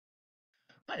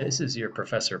Hi, this is your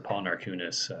Professor Paul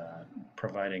Narkunis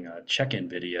providing a check-in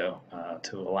video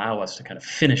to allow us to kind of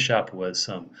finish up with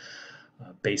some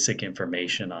basic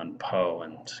information on Poe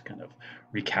and to kind of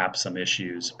recap some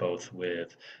issues both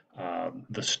with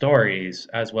the stories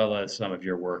as well as some of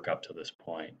your work up to this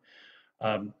point.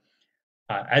 Um,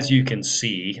 as you can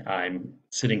see, I'm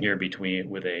sitting here between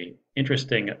with a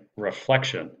interesting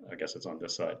reflection. I guess it's on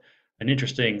this side. An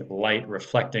interesting light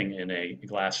reflecting in a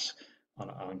glass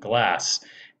on glass,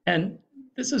 and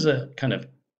this is a kind of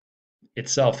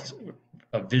itself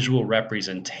a visual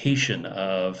representation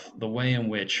of the way in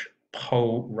which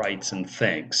Poe writes and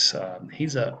thinks.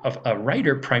 He's a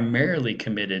writer primarily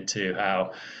committed to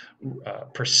how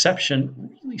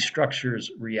perception really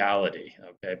structures reality.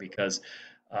 Okay, because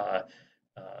uh,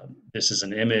 this is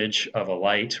an image of a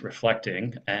light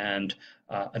reflecting, and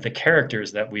the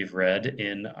characters that we've read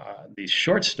in these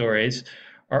short stories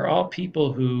are all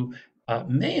people who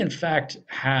may, in fact,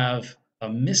 have a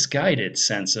misguided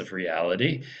sense of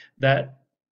reality that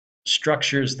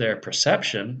structures their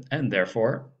perception and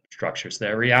therefore structures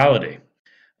their reality.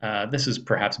 This is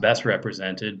perhaps best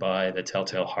represented by The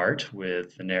Telltale Heart,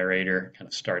 with the narrator kind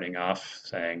of starting off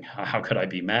saying, "How could I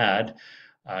be mad,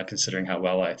 considering how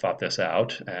well I thought this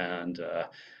out?" And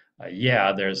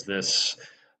yeah, there's this,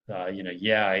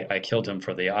 yeah, I killed him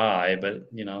for the eye, but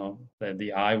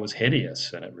the eye was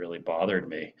hideous and it really bothered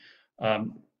me.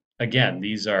 Um, again,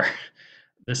 these are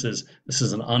this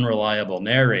is an unreliable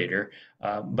narrator,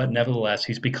 but nevertheless,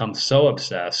 he's become so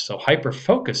obsessed, so hyper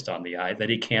focused on the eye that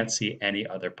he can't see any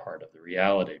other part of the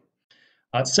reality.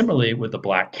 Similarly, with the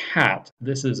Black Cat,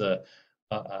 this is a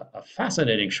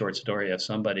fascinating short story of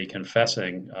somebody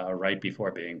confessing right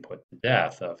before being put to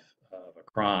death of a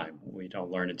crime. We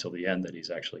don't learn until the end that he's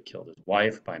actually killed his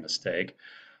wife by mistake.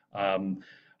 Um,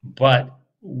 but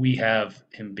we have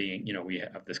him being, we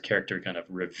have this character kind of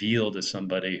revealed as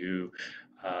somebody who,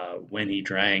 when he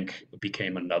drank,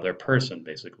 became another person,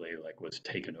 basically, like was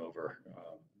taken over,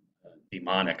 a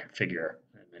demonic figure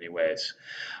in many ways.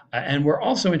 And we're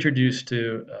also introduced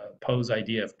to Poe's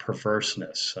idea of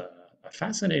perverseness, a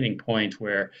fascinating point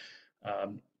where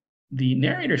um, the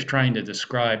narrator's trying to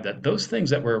describe that those things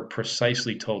that we're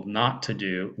precisely told not to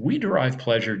do, we derive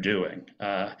pleasure doing.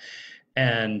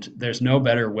 And there's no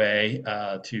better way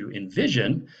to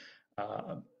envision,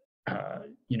 uh,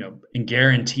 in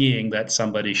guaranteeing that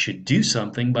somebody should do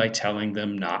something by telling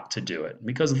them not to do it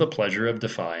because of the pleasure of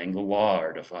defying the law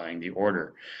or defying the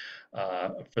order.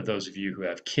 For those of you who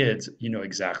have kids, you know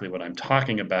exactly what I'm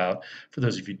talking about. For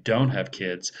those of you who don't have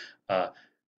kids, uh,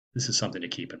 this is something to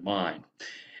keep in mind.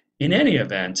 In any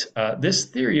event, this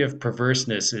theory of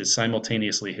perverseness is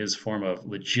simultaneously his form of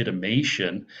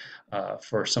legitimation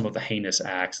for some of the heinous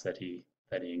acts that he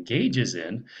engages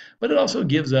in, but it also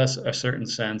gives us a certain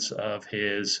sense of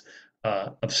his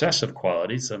obsessive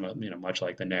qualities, much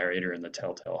like the narrator in The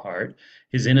Telltale Heart,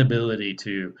 his inability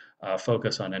to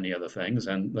focus on any other things,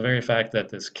 and the very fact that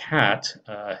this cat,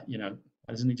 why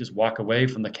doesn't he just walk away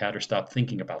from the cat or stop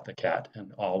thinking about the cat,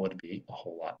 and all would be a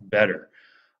whole lot better.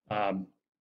 Um,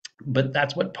 but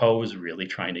that's what Poe is really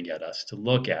trying to get us to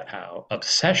look at, how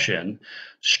obsession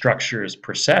structures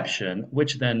perception,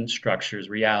 which then structures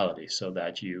reality, so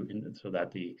that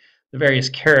the various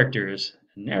characters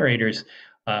and narrators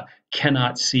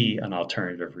cannot see an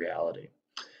alternative reality.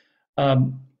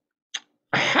 Um,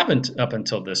 I haven't, up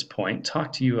until this point,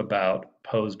 talked to you about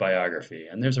Poe's biography,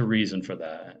 and there's a reason for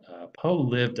that. Poe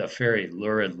lived a very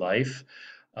lurid life.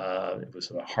 It was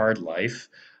a hard life,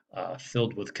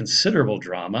 filled with considerable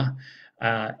drama,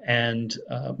 and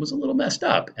was a little messed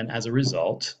up. And as a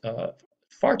result,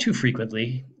 far too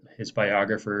frequently, his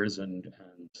biographers and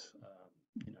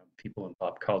people in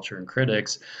pop culture and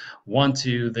critics want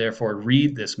to therefore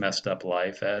read this messed up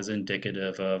life as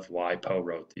indicative of why Poe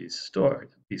wrote these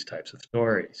types of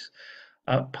stories.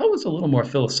 Poe is a little more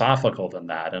philosophical than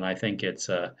that, and I think it's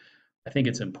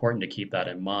important to keep that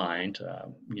in mind.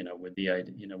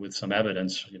 With some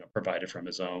evidence, provided from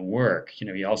his own work.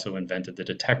 He also invented the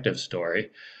detective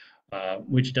story,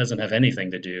 which doesn't have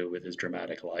anything to do with his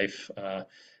dramatic life and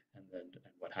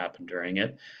what happened during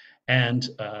it. And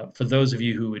for those of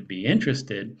you who would be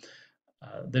interested,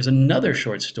 there's another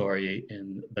short story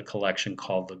in the collection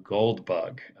called The Gold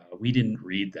Bug. We didn't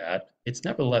read that. It's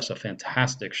nevertheless a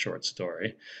fantastic short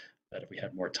story that if we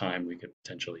had more time, we could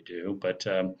potentially do. But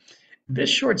this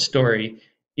short story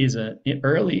is an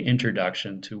early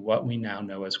introduction to what we now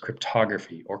know as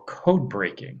cryptography or code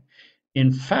breaking.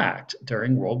 In fact,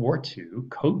 during World War II,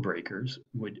 code breakers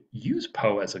would use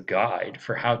Poe as a guide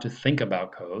for how to think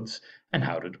about codes and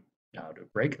how to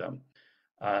break them.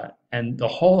 And the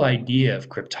whole idea of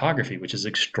cryptography, which is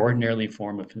extraordinarily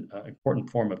important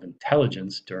form of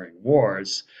intelligence during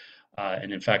wars,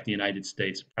 and in fact, the United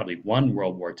States probably won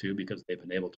World War II because they've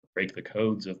been able to break the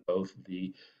codes of both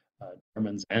the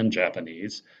Germans and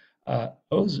Japanese,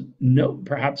 owes no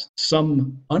perhaps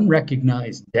some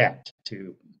unrecognized debt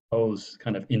to Poe's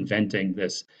kind of inventing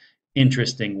this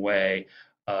interesting way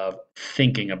of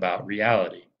thinking about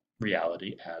reality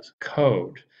as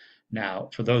code. Now,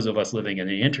 for those of us living in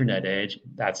the internet age,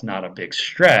 that's not a big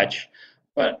stretch,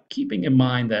 but keeping in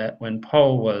mind that when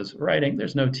Poe was writing,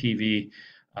 there's no TV,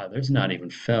 there's not even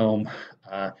film.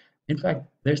 In fact,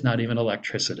 there's not even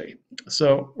electricity.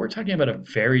 So we're talking about a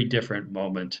very different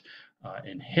moment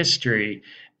in history,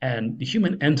 and the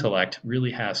human intellect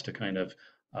really has to kind of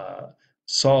uh,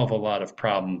 solve a lot of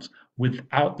problems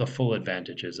without the full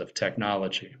advantages of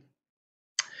technology.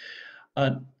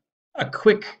 Uh, a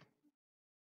quick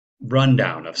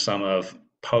rundown of some of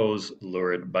Poe's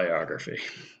lurid biography,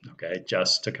 okay,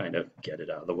 just to kind of get it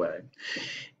out of the way.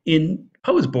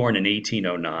 Poe was born in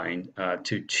 1809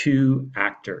 to two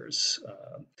actors.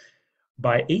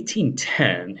 By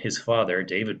 1810, his father,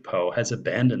 David Poe, has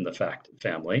abandoned the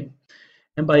family,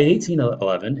 and by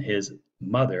 1811, his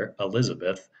mother,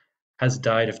 Elizabeth, has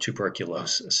died of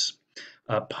tuberculosis.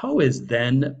 Poe is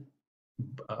then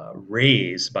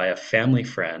raised by a family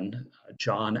friend,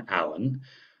 John Allen,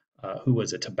 who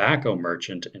was a tobacco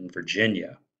merchant in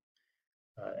Virginia.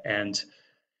 And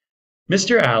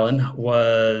Mr. Allen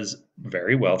was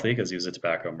very wealthy because he was a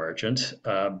tobacco merchant,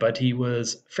 but he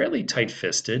was fairly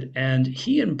tight-fisted, and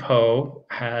he and Poe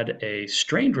had a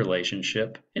strained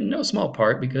relationship in no small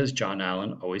part because John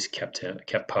Allen always kept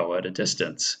Poe at a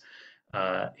distance.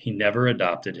 He never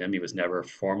adopted him. He was never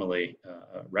formally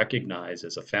recognized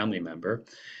as a family member.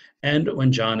 And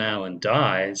when John Allen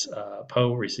dies,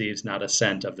 Poe receives not a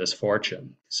cent of this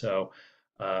fortune. So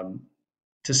um,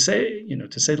 to say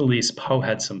the least, Poe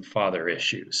had some father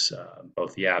issues,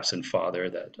 both the absent father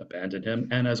that abandoned him,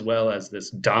 and as well as this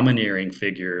domineering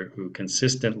figure who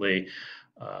consistently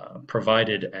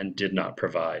provided and did not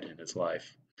provide in his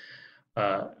life.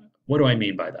 Uh, what do I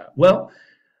mean by that? Well,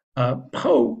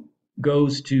 Poe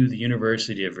goes to the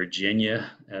University of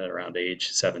Virginia at around age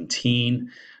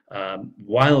 17.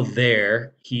 While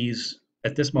there, he's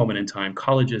at this moment in time,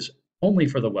 college is only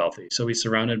for the wealthy. So he's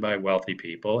surrounded by wealthy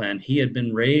people, and he had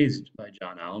been raised by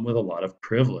John Allen with a lot of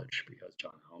privilege because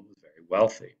John Allen was very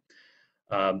wealthy.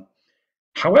 Um,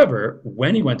 However,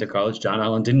 when he went to college, John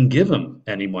Allen didn't give him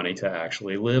any money to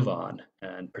actually live on,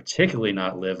 and particularly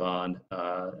not live on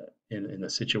in the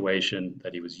situation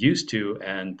that he was used to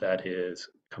and that his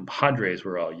compadres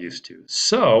were all used to.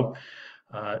 So,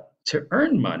 to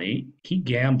earn money, he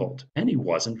gambled, and he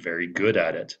wasn't very good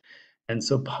at it. And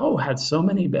so Poe had so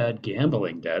many bad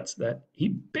gambling debts that he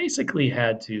basically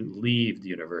had to leave the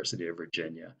University of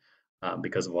Virginia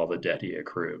because of all the debt he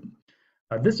accrued.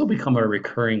 This will become a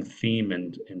recurring theme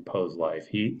in Poe's life.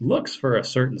 He looks for a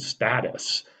certain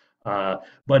status,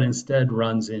 but instead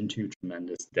runs into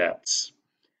tremendous debts.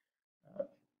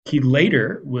 He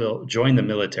later will join the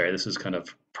military. This is kind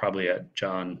of probably at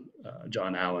John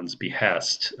Allen's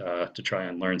behest to try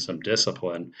and learn some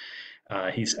discipline.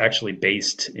 He's actually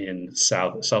based in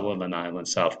Sullivan Island,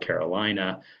 South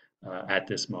Carolina, at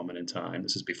this moment in time.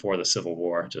 This is before the Civil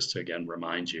War, just to again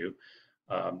remind you.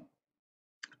 Um,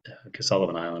 because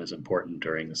Sullivan Island is important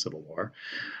during the Civil War.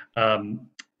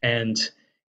 And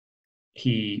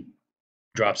he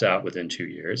drops out within 2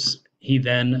 years. He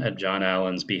then, at John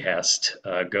Allen's behest,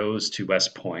 goes to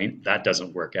West Point. That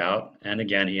doesn't work out. And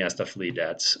again, he has to flee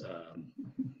debts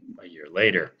a year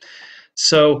later.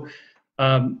 So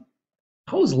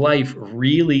Poe's life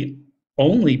really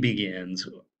only begins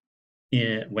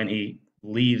when he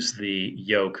leaves the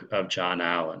yoke of John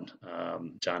Allen.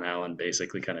 John Allen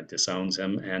basically kind of disowns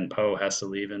him, and Poe has to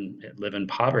live in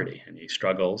poverty, and he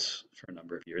struggles for a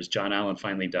number of years. John Allen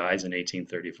finally dies in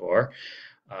 1834,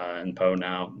 and Poe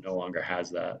now no longer has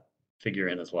that figure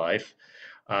in his life.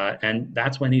 And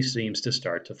that's when he seems to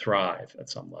start to thrive at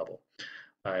some level.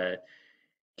 In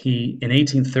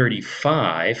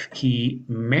 1835, he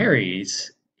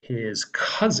marries his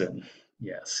cousin,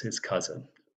 yes, his cousin,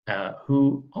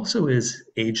 who also is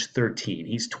age 13.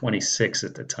 He's 26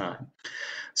 at the time.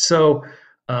 So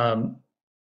um,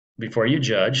 before you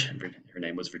judge, her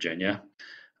name was Virginia,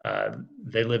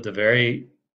 they lived a very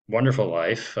wonderful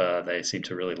life. They seemed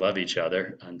to really love each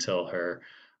other until her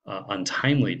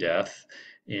untimely death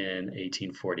in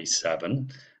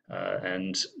 1847.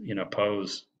 And, you know,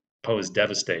 Poe is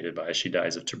devastated by it. She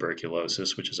dies of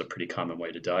tuberculosis, which is a pretty common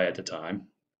way to die at the time.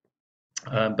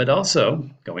 But also,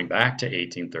 going back to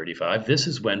 1835, this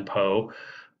is when Poe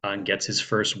and gets his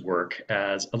first work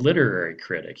as a literary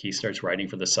critic. He starts writing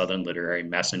for the Southern Literary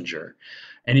Messenger,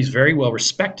 and he's very well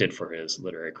respected for his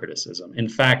literary criticism. In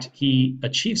fact, he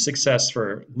achieves success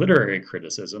for literary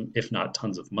criticism, if not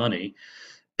tons of money,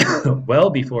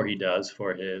 well before he does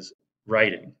for his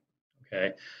writing.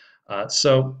 Okay,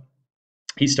 so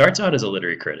he starts out as a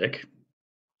literary critic.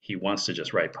 He wants to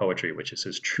just write poetry, which is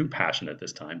his true passion at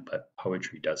this time, but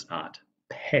poetry does not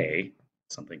pay.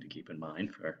 Something to keep in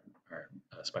mind for our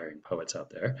aspiring poets out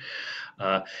there.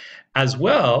 Uh, as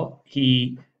well,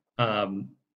 he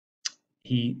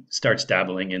starts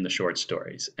dabbling in the short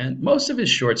stories, and most of his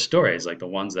short stories, like the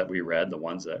ones that we read, the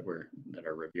ones that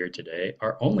are revered today,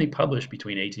 are only published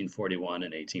between 1841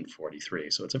 and 1843.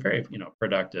 So it's a very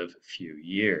productive few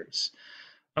years.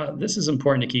 This is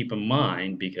important to keep in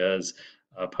mind because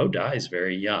Poe dies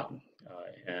very young,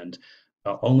 and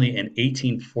only in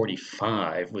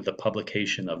 1845, with the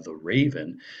publication of The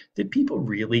Raven, did people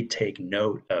really take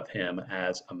note of him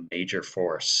as a major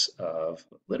force of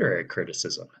literary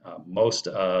criticism. Most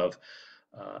of,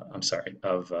 I'm sorry,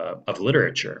 of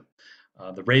literature.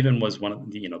 The Raven was one of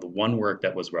the one work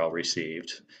that was well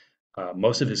received.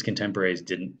 Most of his contemporaries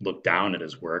didn't look down at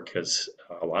his work because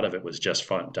a lot of it was just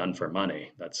done for money.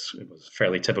 It was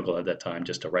fairly typical at that time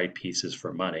just to write pieces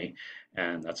for money,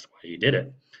 and that's why he did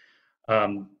it.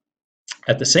 Um,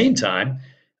 at the same time,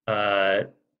 uh,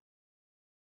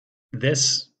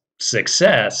 this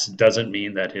success doesn't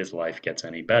mean that his life gets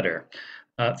any better.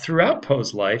 Throughout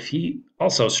Poe's life, he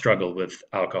also struggled with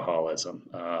alcoholism.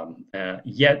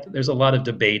 Yet there's a lot of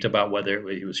debate about whether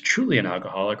he was truly an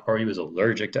alcoholic, or he was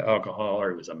allergic to alcohol,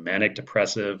 or he was a manic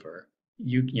depressive, or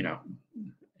you know.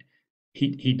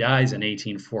 He dies in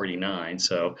 1849,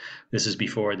 so this is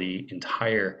before the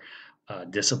entire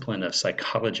discipline of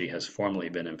psychology has formally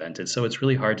been invented. So it's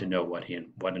really hard to know what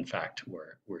in fact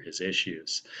were his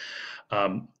issues.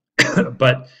 Um,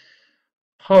 but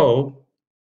Poe,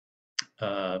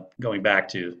 going back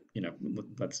to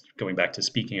going back to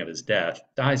speaking of his death,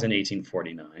 dies in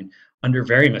 1849 under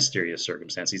very mysterious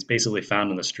circumstances. He's basically found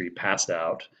on the street, passed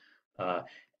out,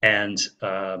 and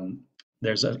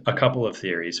there's a couple of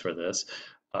theories for this.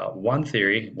 One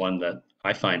theory, one that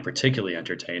I find particularly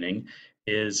entertaining,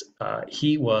 is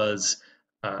he was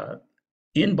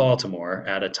in Baltimore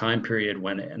at a time period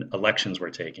when elections were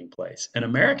taking place. And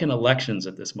American elections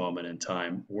at this moment in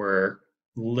time were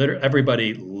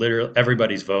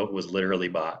everybody's vote was literally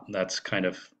bought. That's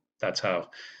how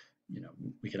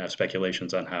we can have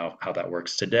speculations on how that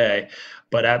works today.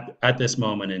 But at this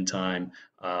moment in time,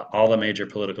 all the major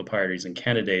political parties and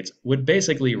candidates would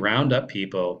basically round up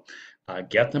people,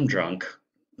 get them drunk,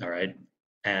 all right,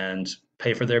 and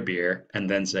pay for their beer, and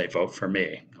then say, vote for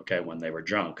me, okay, when they were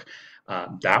drunk.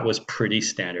 That was pretty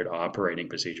standard operating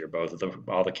procedure.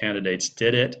 All the candidates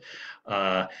did it,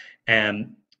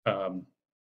 and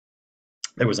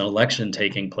there was an election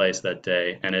taking place that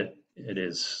day, and it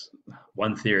is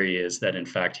one theory is that in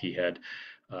fact he had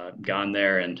gone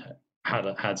there and had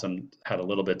a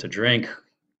little bit to drink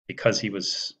because he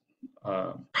was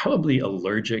probably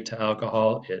allergic to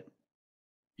alcohol. It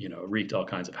wreaked all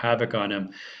kinds of havoc on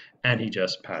him, and he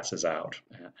just passes out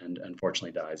and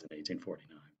unfortunately dies in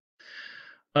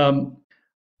 1849.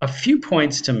 A few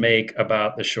points to make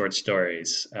about the short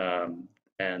stories,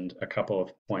 and a couple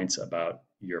of points about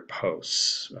your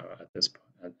posts at this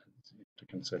point to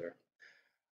consider.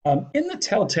 In The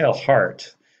Telltale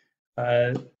Heart,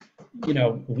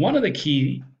 one of the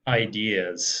key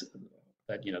ideas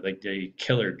that the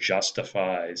killer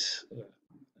justifies,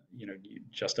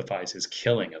 justifies his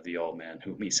killing of the old man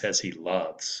whom he says he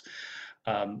loves,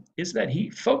 is that he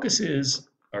focuses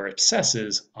or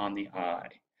obsesses on the eye.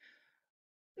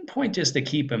 One point just to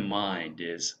keep in mind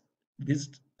is this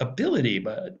ability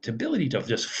to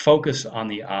just focus on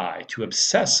the eye, to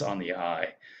obsess on the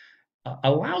eye,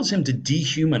 allows him to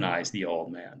dehumanize the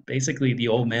old man. Basically, the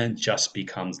old man just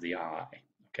becomes the eye.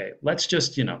 Okay, let's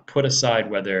just put aside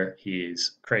whether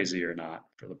he's crazy or not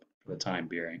for the time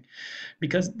being,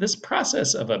 because this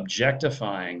process of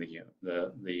objectifying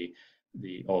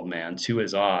the old man to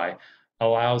his eye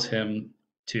allows him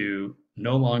to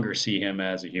no longer see him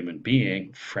as a human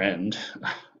being, friend,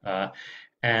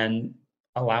 and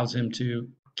allows him to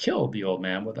kill the old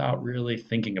man without really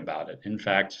thinking about it. In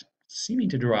fact, seeming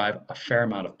to derive a fair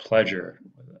amount of pleasure,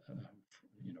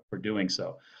 for doing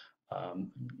so.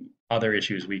 Other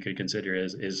issues we could consider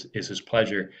is his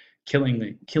pleasure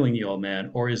killing the old man,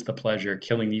 or is the pleasure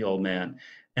killing the old man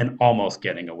and almost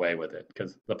getting away with it?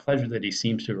 Because the pleasure that he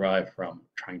seems to derive from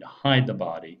trying to hide the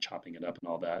body, chopping it up, and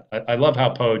all that. I love how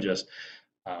Poe just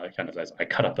kind of as I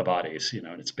cut up the bodies,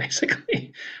 and it's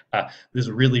basically this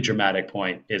really dramatic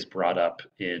point is brought up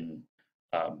in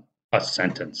um, a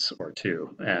sentence or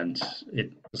two, and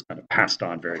it was kind of passed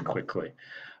on very quickly,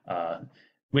 uh,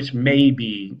 which may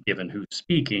be, given who's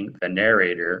speaking, the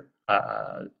narrator,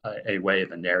 a way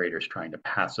the narrator's trying to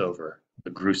pass over the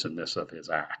gruesomeness of his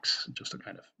acts, just to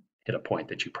kind of hit a point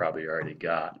that you probably already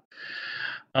got.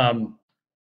 Um,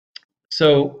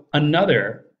 so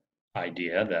another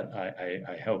idea that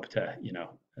I hope to,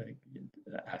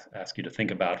 ask you to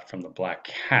think about from the Black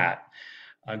Cat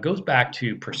goes back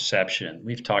to perception.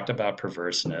 We've talked about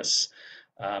perverseness,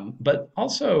 but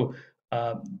also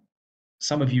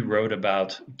some of you wrote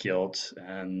about guilt,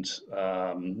 and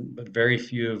but very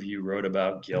few of you wrote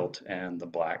about guilt and the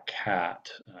Black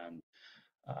Cat.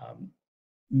 Um,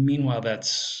 Meanwhile,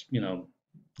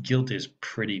 guilt is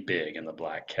pretty big in the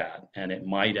Black Cat, and it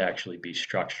might actually be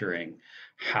structuring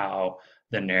how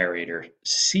the narrator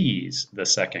sees the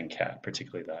second cat,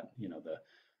 particularly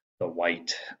the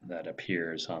white that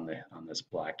appears on this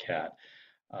Black Cat.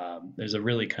 There's a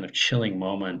really kind of chilling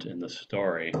moment in the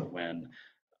story when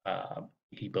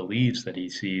he believes that he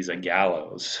sees a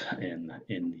gallows in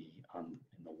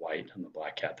the white and the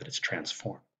Black Cat, that it's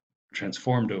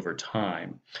transformed over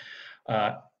time.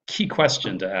 Uh, Key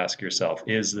question to ask yourself: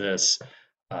 is this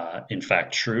in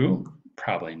fact true?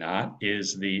 Probably not.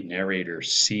 Is the narrator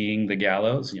seeing the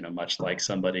gallows? Much like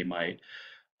somebody might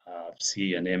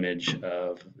see an image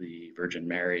of the Virgin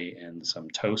Mary in some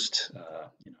toast.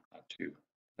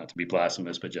 Not to be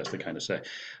blasphemous, but just to kind of say,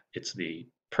 it's the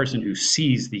person who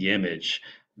sees the image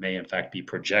may in fact be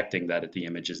projecting that the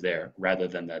image is there, rather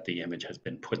than that the image has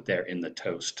been put there in the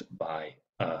toast by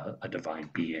a divine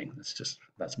being.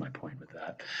 That's my point with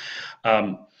that.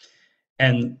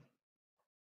 And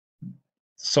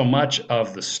so much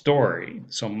of the story,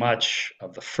 so much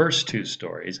of the first two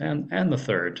stories and the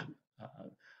third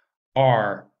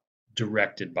are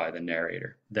directed by the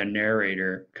narrator. The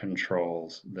narrator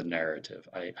controls the narrative.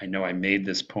 I know I made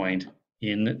this point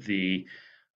in the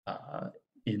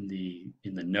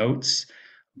notes,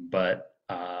 but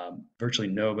virtually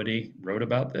nobody wrote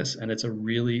about this, and it's a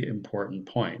really important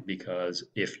point, because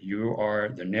if you are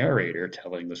the narrator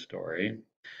telling the story,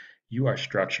 you are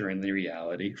structuring the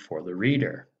reality for the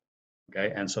reader.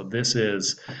 Okay, and so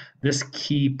this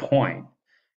key point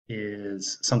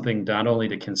is something not only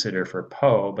to consider for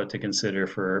Poe, but to consider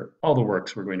for all the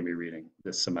works we're going to be reading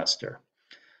this semester.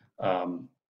 Um,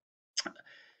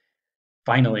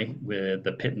 Finally, with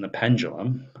The Pit and the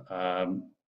Pendulum,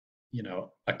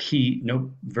 a key,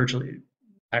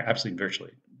 absolutely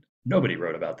virtually nobody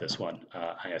wrote about this one.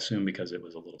 I assume because it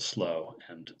was a little slow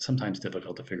and sometimes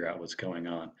difficult to figure out what's going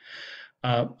on.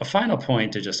 A final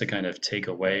point to kind of take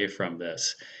away from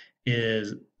this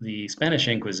is the Spanish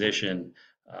Inquisition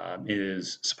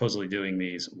is supposedly doing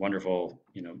these wonderful,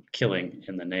 killing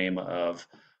in the name of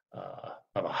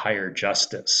a higher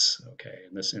justice. Okay,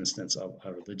 in this instance, of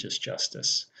a religious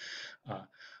justice, uh,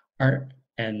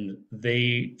 and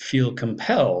they feel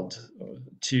compelled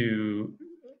to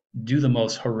do the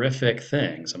most horrific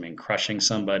things. I mean, crushing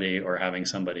somebody or having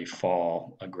somebody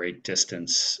fall a great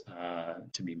distance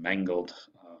to be mangled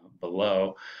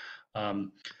below.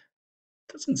 Um,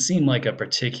 doesn't seem like a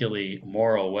particularly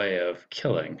moral way of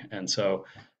killing. And so,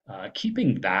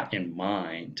 keeping that in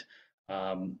mind,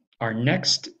 our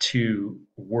next two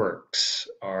works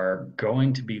are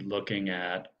going to be looking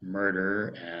at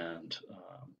murder and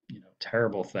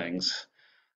terrible things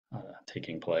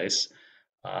taking place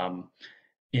um,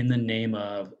 in the name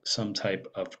of some type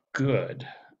of good.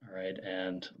 All right,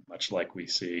 and much like we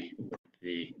see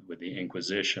with the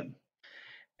Inquisition,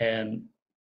 and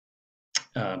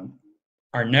um,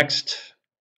 our next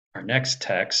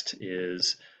text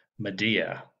is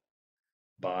Medea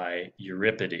by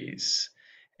Euripides,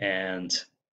 and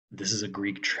this is a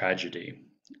Greek tragedy.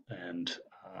 And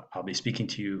I'll be speaking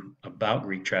to you about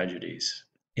Greek tragedies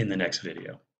in the next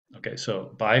video. Okay,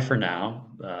 so bye for now.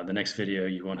 The next video,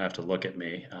 you won't have to look at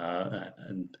me,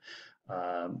 and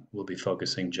we'll be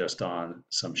focusing just on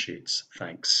some sheets.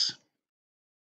 Thanks.